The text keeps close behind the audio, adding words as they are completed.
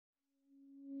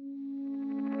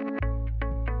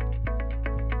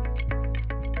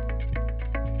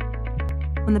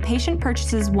When the patient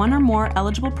purchases one or more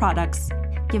eligible products,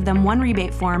 give them one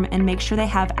rebate form and make sure they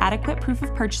have adequate proof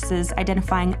of purchases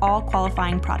identifying all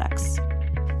qualifying products.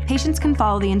 Patients can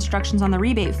follow the instructions on the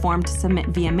rebate form to submit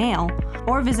via mail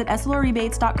or visit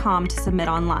slrrebates.com to submit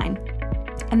online.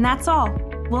 And that's all.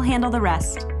 We'll handle the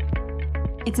rest.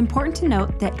 It's important to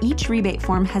note that each rebate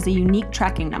form has a unique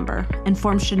tracking number, and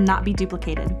forms should not be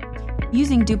duplicated.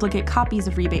 Using duplicate copies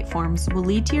of rebate forms will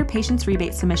lead to your patient's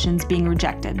rebate submissions being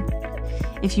rejected.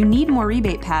 If you need more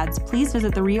rebate pads, please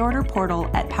visit the reorder portal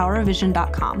at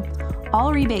powerofvision.com.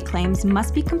 All rebate claims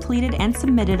must be completed and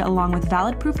submitted along with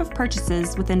valid proof of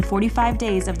purchases within 45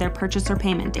 days of their purchase or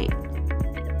payment date.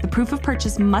 The proof of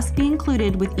purchase must be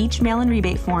included with each mail-in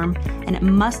rebate form, and it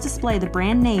must display the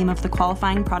brand name of the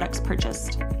qualifying products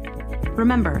purchased.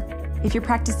 Remember, if your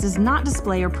practice does not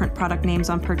display or print product names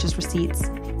on purchase receipts,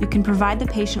 you can provide the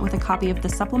patient with a copy of the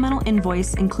supplemental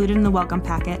invoice included in the welcome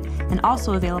packet and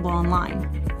also available online,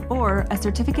 or a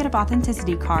certificate of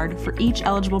authenticity card for each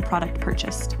eligible product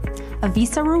purchased. A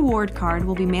Visa reward card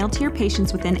will be mailed to your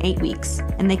patients within 8 weeks,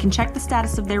 and they can check the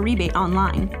status of their rebate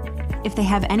online. If they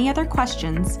have any other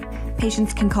questions,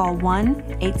 patients can call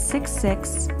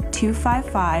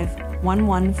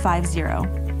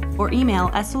 1-866-255-1150 or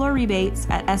email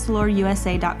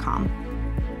slrrebates@slrusa.com.